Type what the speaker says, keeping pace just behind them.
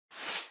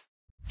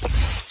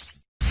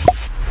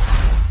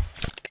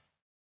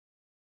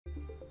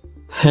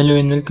Hello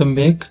and welcome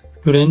back.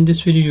 Today in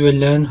this video you will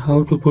learn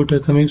how to put a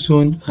coming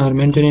soon or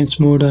maintenance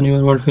mode on your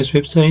WordPress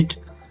website,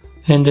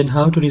 and then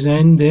how to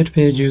design that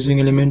page using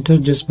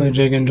Elementor just by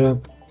drag and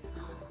drop.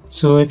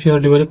 So if you are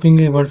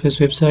developing a WordPress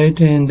website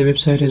and the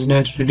website is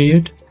not ready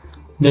yet,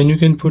 then you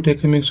can put a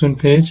coming soon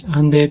page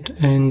on that,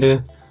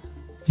 and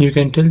you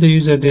can tell the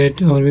user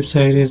that our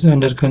website is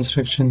under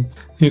construction.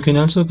 You can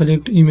also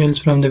collect emails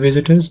from the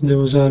visitors,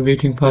 those are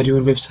waiting for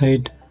your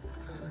website.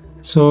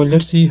 So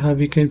let's see how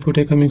we can put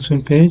a coming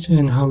soon page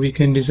and how we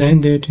can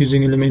design that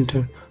using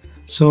Elementor.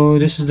 So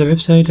this is the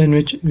website in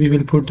which we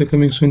will put the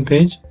coming soon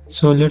page.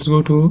 So let's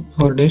go to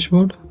our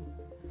dashboard.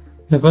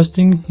 The first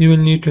thing, you will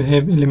need to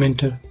have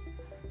Elementor.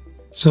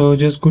 So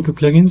just go to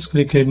plugins,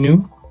 click add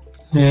new,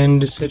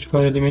 and search for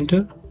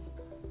Elementor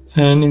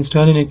and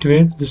install and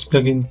activate this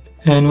plugin.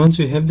 And once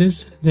you have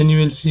this, then you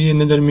will see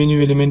another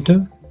menu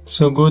Elementor.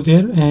 So go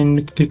there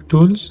and click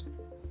tools,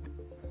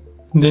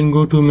 then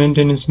go to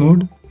maintenance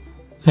mode.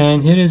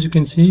 And here, as you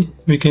can see,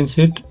 we can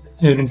set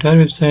our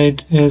entire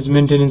website as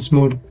maintenance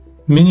mode,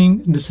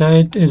 meaning the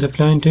site is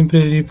offline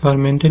temporarily for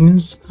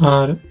maintenance,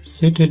 or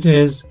set it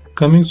as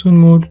coming soon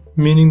mode,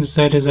 meaning the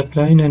site is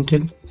offline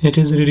until it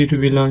is ready to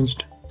be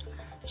launched.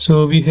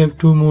 So we have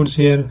two modes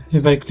here.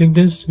 If I click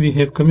this, we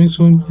have coming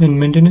soon and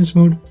maintenance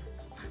mode.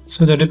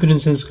 So the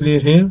difference is clear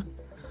here.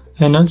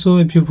 And also,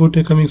 if you put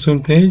a coming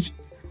soon page,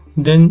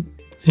 then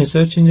a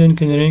search engine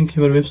can rank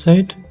your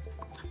website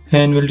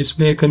and will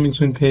display a coming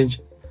soon page.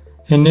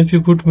 And if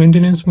you put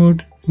maintenance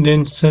mode,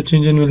 then search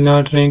engine will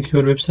not rank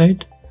your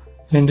website,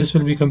 and this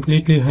will be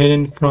completely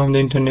hidden from the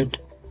internet.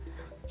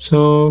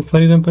 So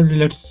for example,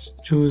 let's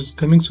choose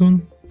coming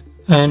soon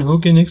and who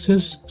can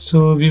access.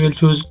 So we will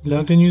choose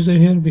logged in user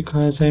here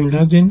because I am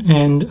logged in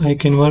and I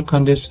can work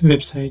on this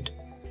website.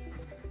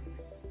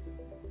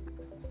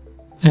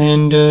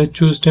 And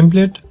choose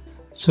template.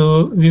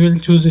 So we will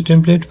choose a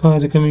template for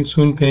the coming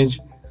soon page.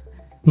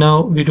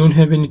 Now we don't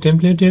have any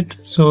template yet,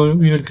 so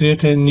we will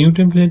create a new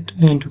template,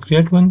 and to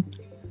create one,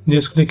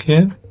 just click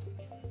here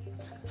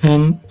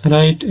and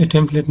write a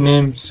template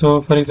name.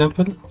 So for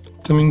example,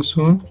 coming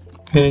soon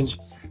page,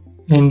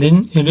 and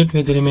then edit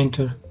with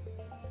Elementor.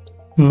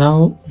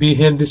 Now we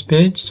have this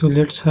page, so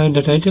let's hide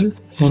the title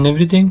and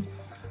everything.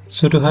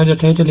 So to hide the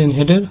title and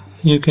header,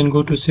 you can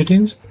go to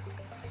settings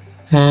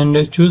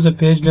and choose the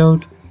page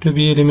layout to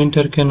be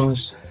Elementor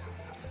canvas.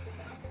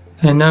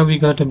 And now we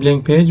got a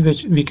blank page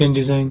which we can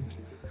design.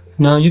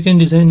 Now you can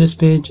design this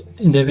page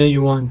in the way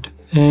you want,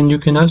 and you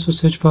can also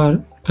search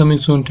for coming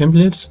soon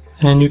templates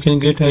and you can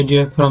get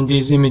idea from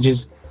these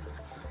images.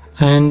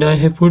 And I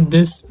have put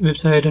this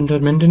website under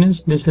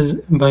maintenance. This is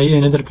by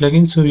another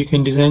plugin, so we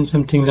can design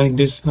something like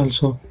this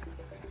also.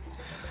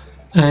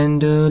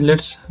 And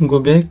let's go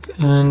back,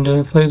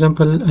 and for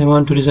example, I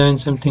want to design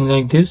something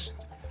like this.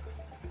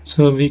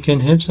 So we can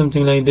have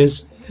something like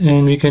this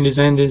and we can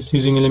design this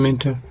using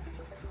Elementor.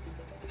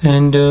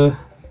 And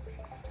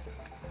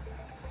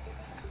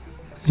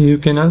you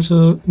can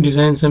also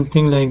design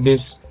something like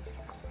this.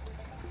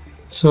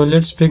 So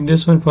let's pick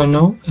this one for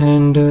now,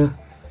 and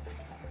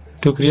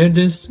to create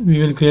this, we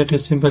will create a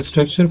simple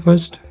structure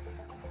first,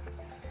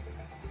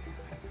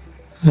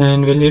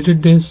 and we'll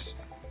edit this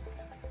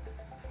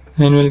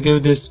and we'll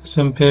give this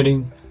some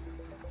padding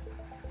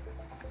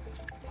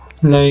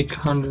like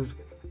 100.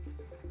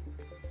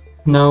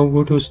 Now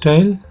go to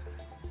style.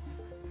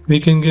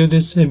 We can give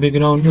this a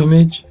background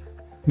image,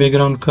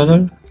 background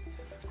color,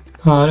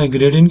 or a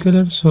gradient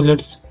color. So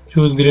let's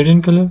choose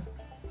gradient color,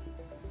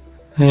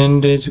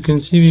 and as you can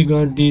see, we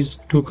got these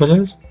two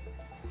colors.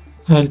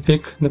 I'll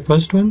pick the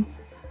first one,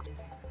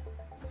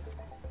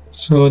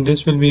 so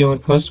this will be our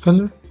first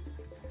color,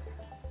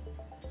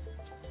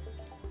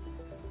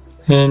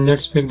 and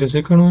let's pick the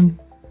second one,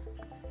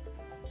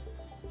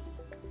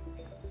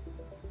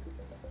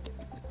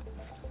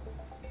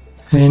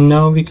 and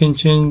now we can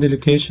change the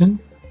location,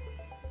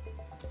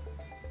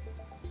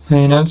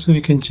 and also we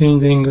can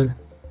change the angle.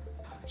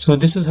 So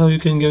this is how you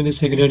can give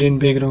this a gradient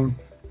background.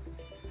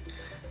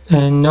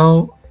 And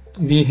now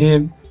we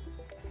have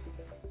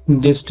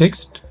this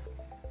text.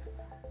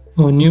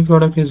 Our new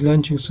product is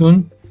launching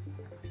soon,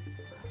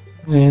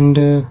 and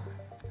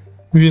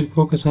we will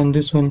focus on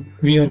this one.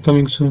 We are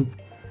coming soon.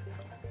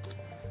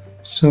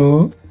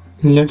 So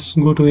let's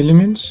go to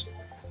elements.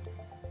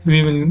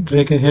 We will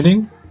drag a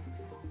heading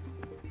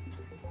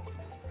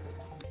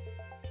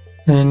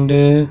and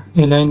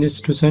align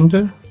this to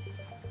center.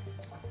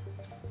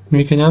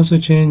 We can also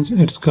change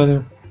its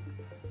color.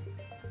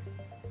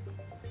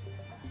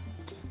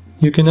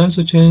 You can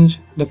also change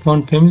the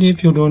font family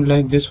if you don't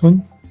like this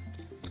one.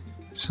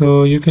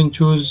 So you can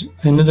choose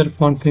another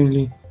font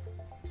family.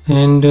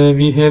 And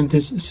we have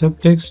this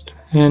subtext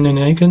and an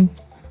icon.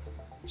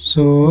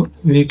 So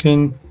we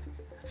can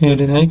add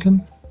an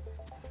icon.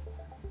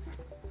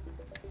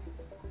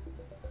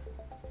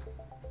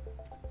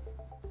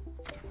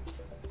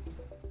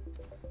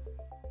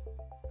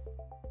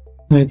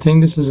 I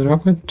think this is a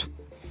rocket.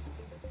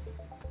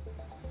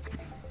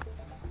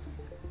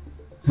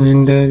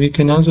 And we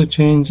can also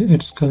change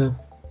its color.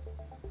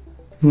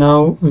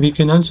 Now we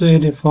can also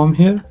add a form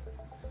here.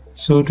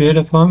 So to add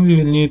a form, we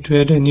will need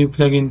to add a new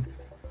plugin.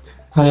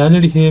 I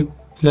already have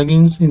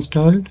plugins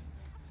installed,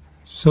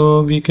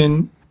 so we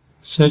can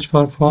search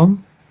for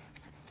form.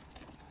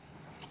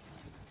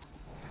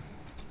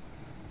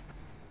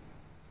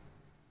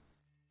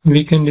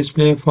 We can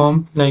display a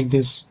form like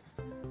this.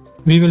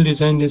 We will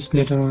design this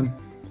later on.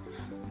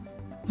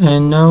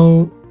 And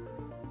now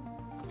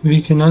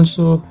we can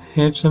also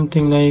have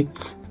something like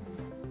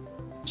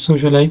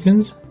social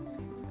icons.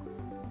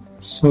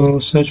 So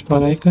search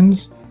for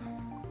icons,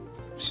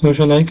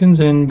 social icons,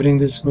 and bring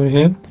this over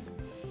here.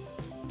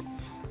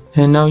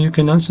 And now you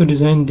can also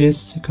design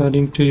this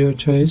according to your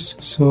choice.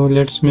 So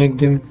let's make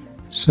them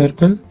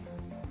circle,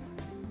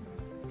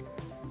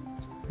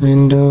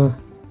 and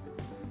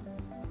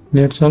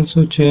let's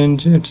also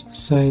change its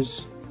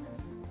size.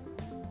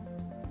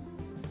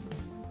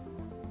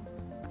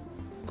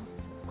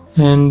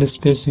 And the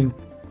spacing.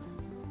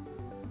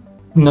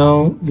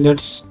 Now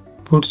let's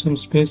put some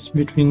space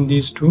between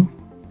these two.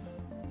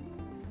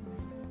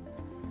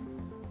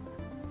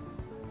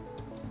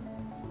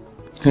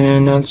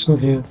 And also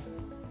here.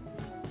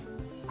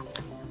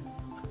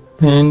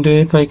 And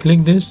if I click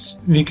this,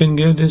 we can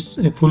give this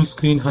a full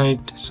screen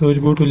height. So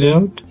go to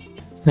layout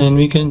and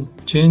we can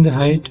change the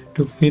height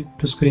to fit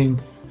to screen.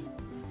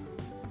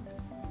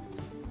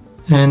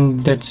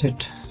 And that's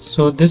it.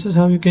 So this is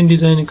how you can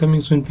design a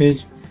coming soon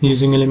page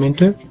using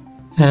Elementor.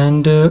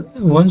 And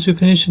once you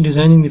finish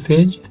designing the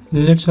page,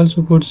 let's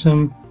also put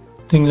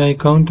something like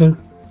counter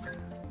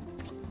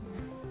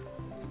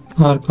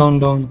or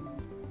countdown.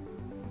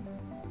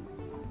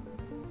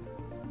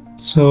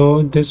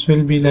 So this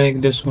will be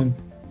like this one.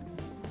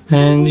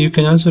 And you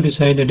can also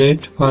decide a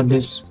date for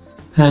this.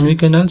 And we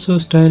can also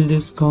style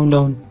this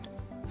countdown.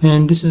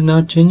 And this is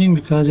not changing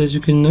because as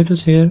you can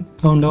notice here,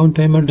 countdown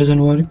timer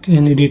doesn't work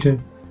in editor.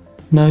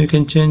 Now you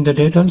can change the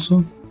date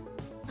also.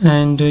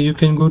 And you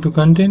can go to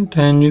content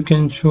and you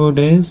can show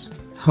days,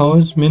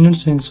 hours,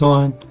 minutes, and so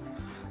on.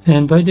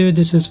 And by the way,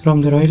 this is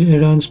from the Royal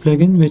Add-ons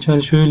plugin, which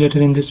I'll show you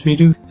later in this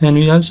video. And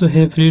we also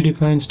have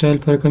predefined style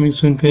for a coming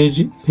soon page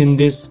in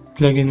this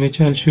plugin, which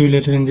I'll show you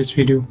later in this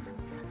video.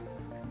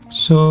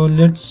 So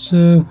let's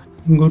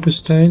go to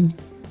style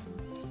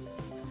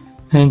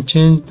and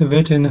change the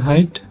width and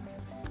height.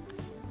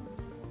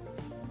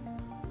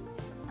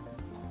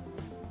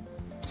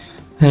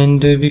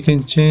 And we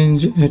can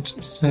change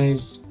its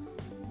size.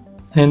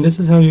 And this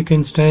is how you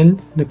can style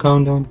the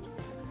countdown.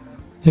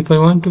 If I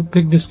want to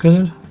pick this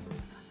color,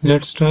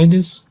 let's try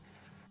this.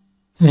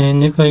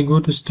 And if I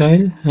go to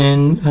style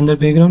and under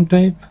background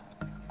type,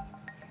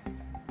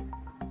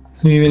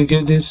 we will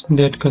give this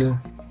that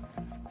color.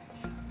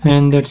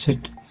 And that's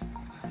it.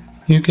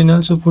 You can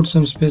also put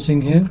some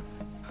spacing here.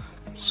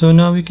 So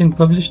now we can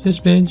publish this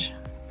page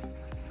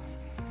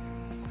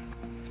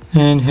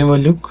and have a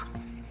look.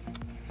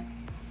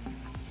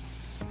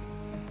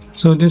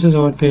 So this is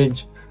our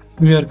page.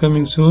 We are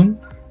coming soon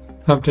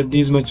after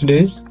these much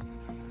days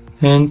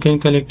and can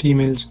collect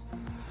emails.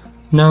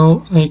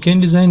 Now I can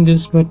design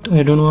this, but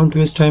I don't want to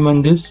waste time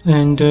on this,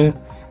 and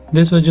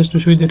this was just to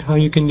show you that how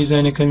you can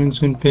design a coming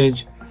soon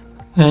page.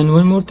 And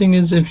one more thing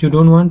is, if you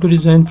don't want to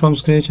design from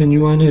scratch and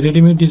you want a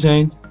ready-made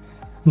design,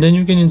 then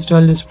you can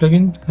install this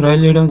plugin,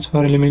 Royal Add-ons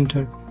for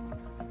Elementor,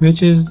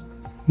 which is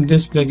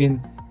this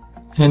plugin.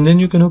 And then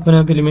you can open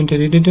up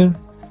Elementor editor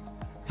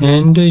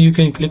and you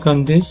can click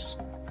on this.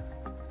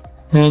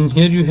 And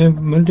here you have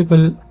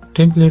multiple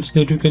templates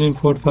that you can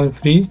import for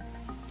free.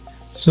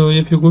 So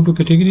if you go to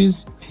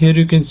categories, here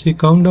you can see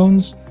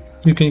countdowns.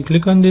 You can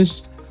click on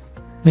this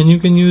and you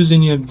can use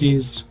any of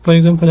these. For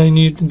example, I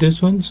need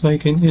this one, so I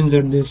can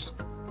insert this.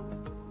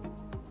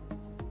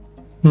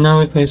 Now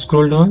if I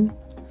scroll down,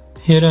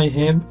 here I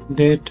have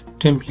that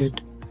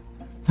template.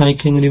 I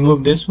can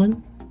remove this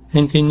one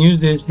and can use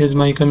this as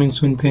my coming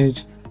soon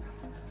page.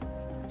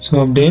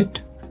 So update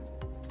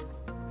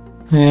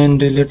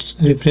and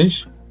let's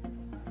refresh.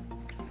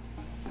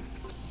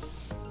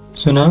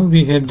 So now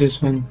we have this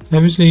one.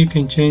 Obviously you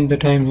can change the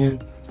time here.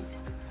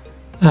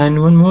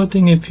 And one more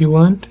thing, if you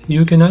want,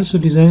 you can also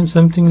design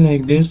something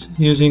like this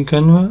using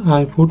Canva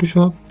or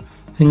Photoshop,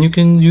 and you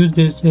can use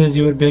this as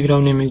your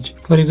background image.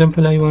 For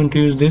example, I want to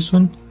use this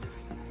one.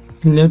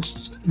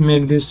 Let's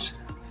make this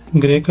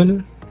gray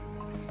color.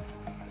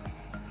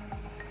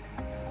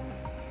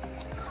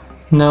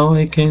 Now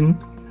I can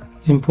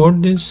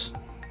import this.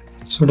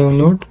 So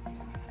download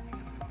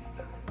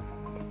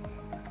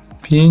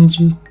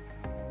PNG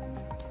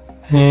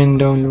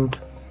and download.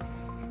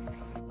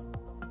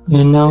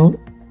 And now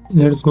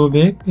let's go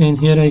back, and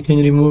here I can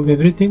remove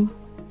everything,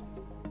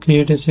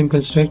 create a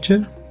simple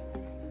structure,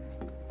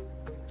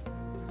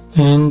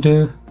 and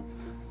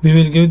we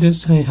will give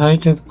this a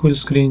height of full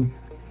screen,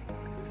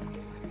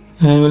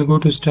 and we'll go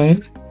to style,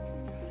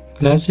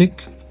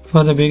 classic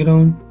for the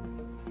background,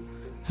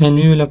 and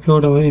we will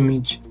upload our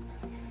image.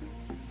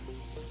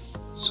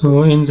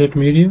 So insert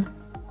media,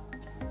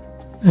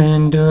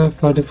 and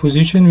for the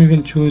position we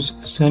will choose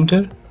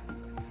center,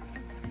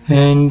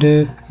 and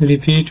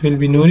repeat will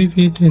be no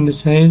repeat, and the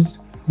size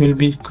will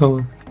be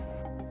cover.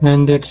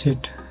 And that's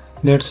it.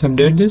 Let's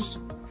update this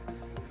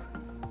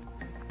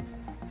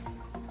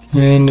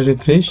and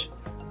refresh,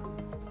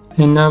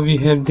 and now we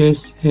have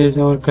this as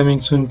our coming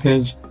soon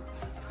page.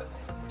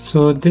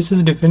 So this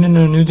is dependent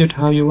on you that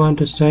how you want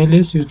to style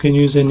this. You can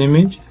use an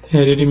image, a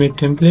ready-made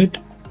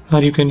template,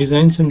 or you can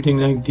design something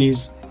like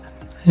these.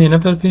 And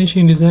after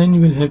finishing design,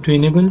 you will have to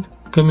enable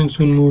coming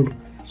soon mode.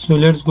 So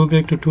let's go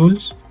back to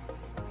tools.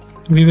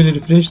 We will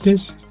refresh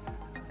this.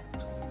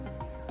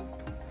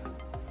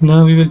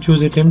 Now we will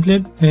choose a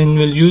template and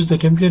we'll use the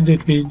template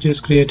that we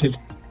just created.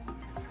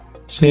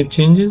 Save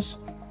changes.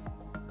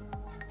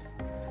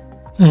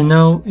 And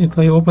now if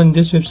I open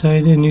this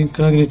website in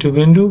incognito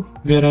window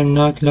where I'm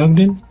not logged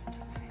in,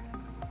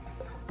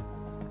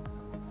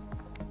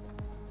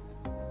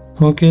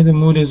 okay, the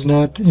mode is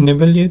not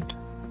enabled yet.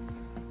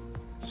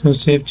 So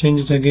save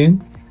changes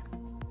again.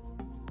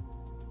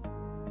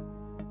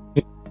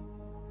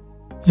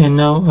 And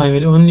now I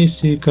will only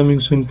see coming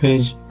soon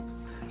page.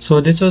 So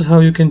this was how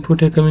you can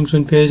put a coming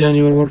soon page on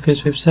your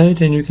WordPress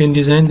website, and you can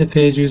design the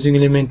page using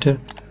Elementor.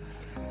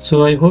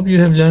 So I hope you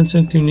have learned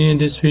something new in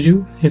this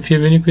video. If you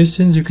have any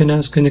questions, you can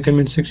ask in the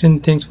comment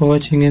section. Thanks for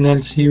watching, and I'll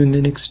see you in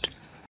the next.